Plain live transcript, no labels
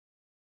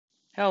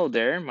Hello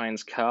there, my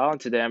name's Kyle, and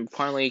today I'm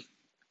currently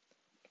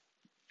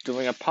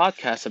doing a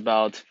podcast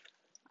about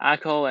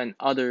alcohol and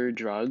other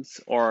drugs,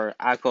 or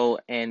alcohol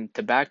and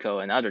tobacco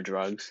and other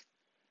drugs.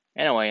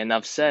 Anyway,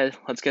 enough said,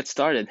 let's get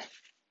started.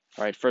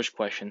 Alright, first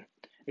question.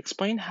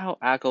 Explain how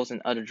alcohols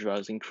and other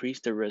drugs increase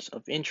the risk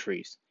of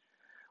injuries.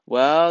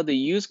 Well, the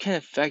use can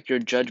affect your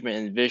judgment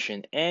and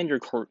vision and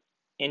your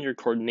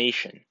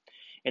coordination.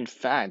 In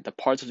fact, the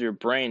parts of your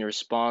brain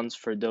response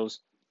for those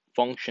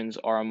functions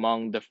are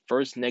among the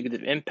first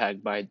negative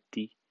impact by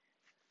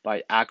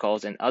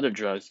alcohols and other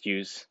drugs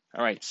use.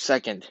 All right,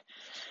 second,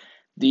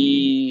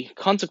 the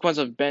consequence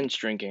of binge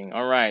drinking.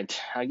 All right,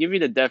 I'll give you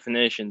the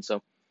definition,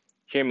 so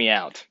hear me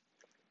out.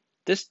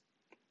 This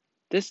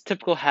this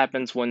typical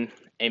happens when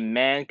a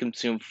man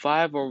consumes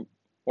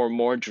or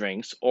more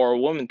drinks, or a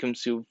woman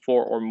consumes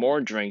four or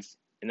more drinks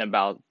in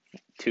about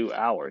 2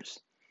 hours.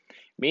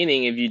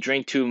 Meaning, if you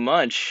drink too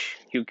much,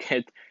 you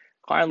get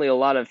finally a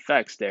lot of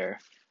effects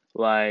there,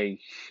 like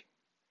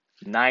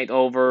night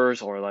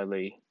overs or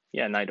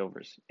night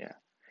overs, yeah.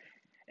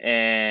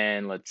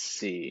 And let's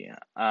see,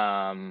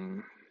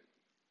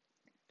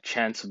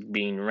 chance of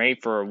being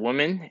raped for a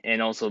woman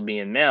and also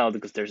being male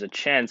because there's a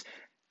chance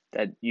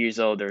that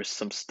there's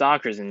some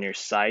stalkers in your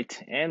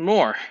sight and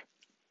more.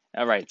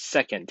 All right,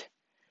 second,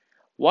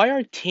 why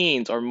are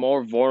teens are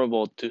more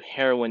vulnerable to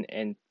heroin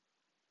and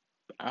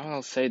I don't know how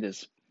to say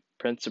this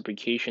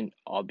principication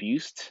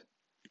abuse?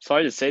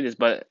 Sorry to say this,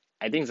 but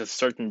I think it's a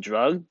certain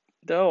drug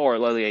though, or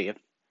like a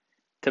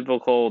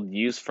typical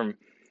use from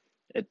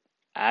it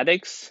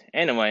addicts?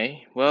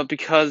 Anyway, well,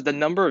 because the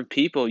number of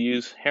people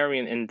use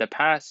heroin in the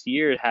past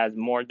year has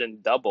more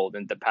than doubled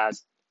in the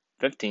past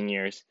 15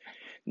 years.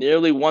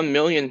 Nearly 1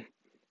 million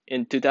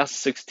in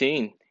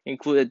 2016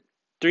 included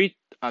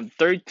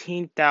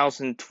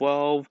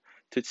 13,012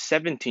 to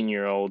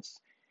 17-year-olds,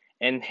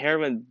 and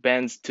heroin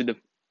bends to the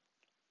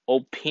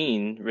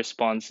opine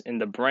response in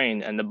the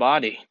brain and the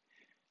body.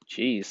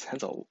 Jeez,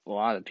 that's a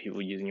lot of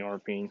people using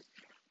morphine.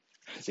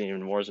 It's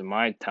even worse in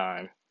my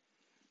time.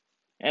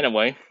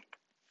 Anyway,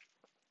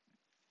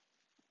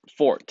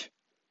 fourth,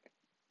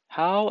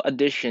 how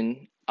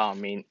addiction, I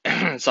mean,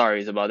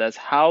 sorry about that.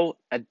 How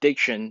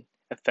addiction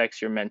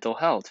affects your mental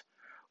health?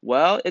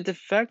 Well, it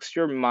affects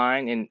your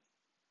mind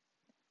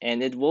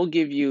and it will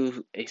give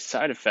you a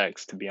side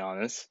effects to be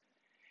honest,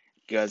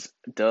 because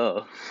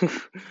duh,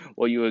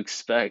 what you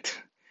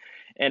expect.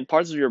 And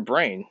parts of your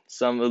brain,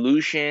 some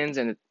illusions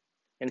and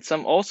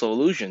some also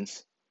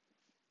illusions.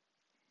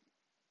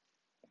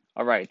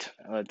 All right,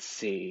 let's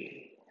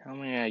see. How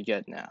many I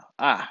get now?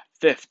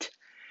 Fifth,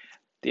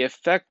 the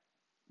effect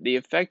the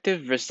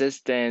effective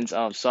resistance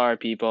of sorry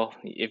people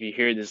if you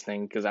hear this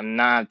thing because I'm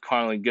not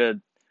currently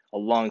good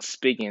along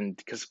speaking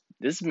because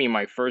this is me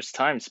my first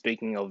time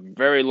speaking a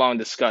very long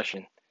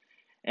discussion.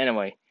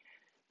 Anyway,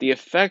 the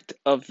effect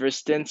of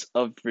resistance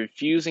of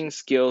refusing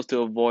skills to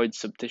avoid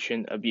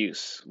substitution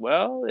abuse.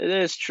 Well, it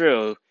is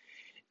true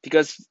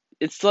because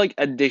it's like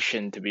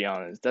addiction to be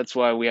honest. That's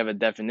why we have a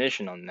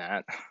definition on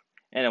that.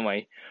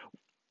 Anyway,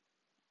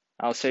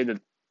 I'll say the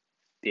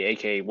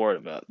AKA word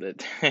about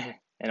it.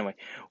 Anyway,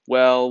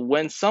 well,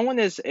 when someone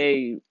is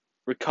a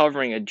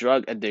recovering a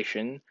drug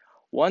addiction,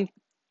 one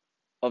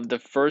of the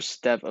first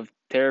step of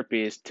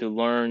therapy is to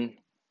learn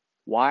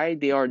why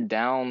they are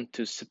down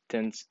to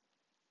substance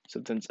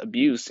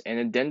abuse and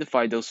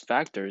identify those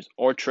factors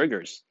or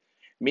triggers.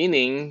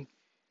 Meaning,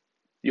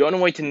 the only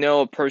way to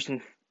know a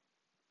person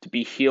to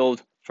be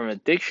healed from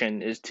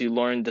addiction is to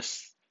learn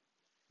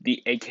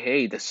the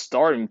AKA the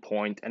starting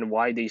point and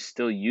why they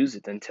still use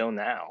it until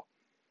now.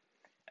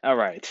 All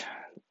right,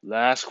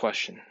 last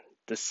question.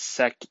 The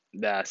sixth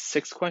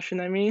question.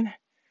 I mean,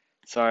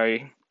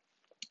 sorry.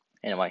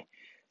 Anyway,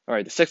 all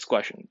right. The sixth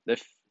question. The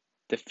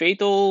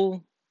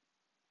fatal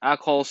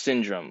alcohol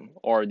syndrome,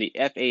 or the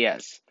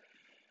FAS.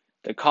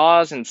 The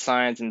cause and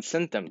signs and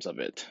symptoms of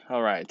it.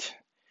 All right.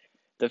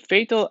 The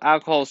fatal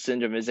alcohol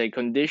syndrome is a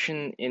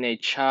condition in a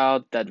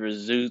child that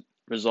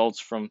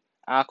results from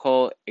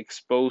alcohol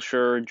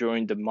exposure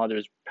during the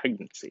mother's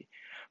pregnancy.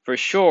 For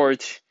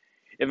short,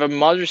 if a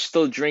mother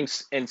still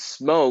drinks and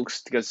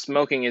smokes, because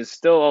smoking is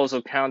still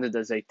also counted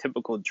as a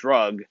typical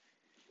drug,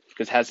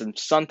 because it has some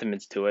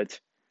sentiments to it,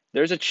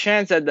 there's a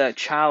chance that the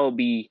child will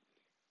be,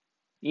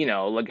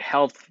 like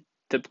health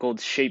typical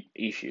shape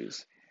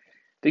issues.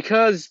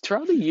 Because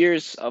throughout the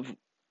years of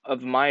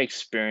my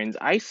experience,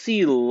 I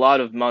see a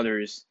lot of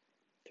mothers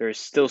that are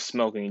still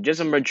smoking. Just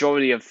a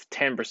majority of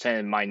 10%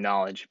 in my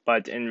knowledge.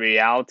 But in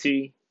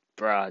reality,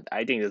 bruh,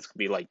 I think this could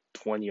be like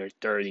 20 or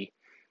 30.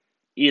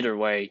 Either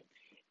way,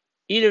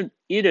 either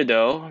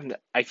though,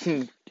 I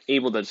can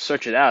able to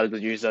search it out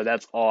because usually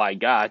that's all I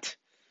got.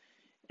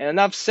 And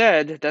enough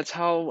said. That's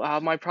how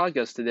my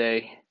podcast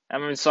today.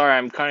 I'm sorry,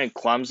 I'm kind of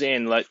clumsy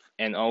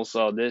and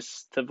also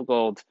this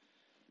typical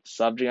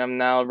subject I'm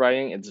now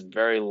writing. It's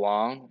very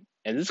long,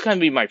 and this is gonna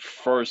be my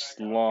first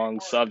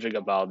long subject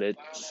about it.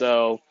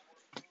 So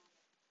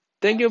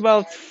thank you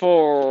about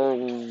for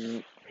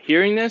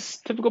hearing this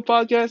typical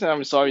podcast. And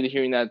I'm sorry to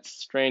hearing that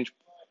strange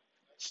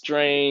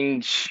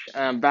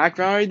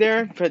background right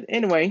there. But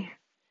anyway,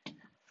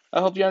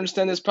 I hope you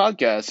understand this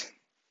podcast.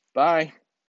 Bye.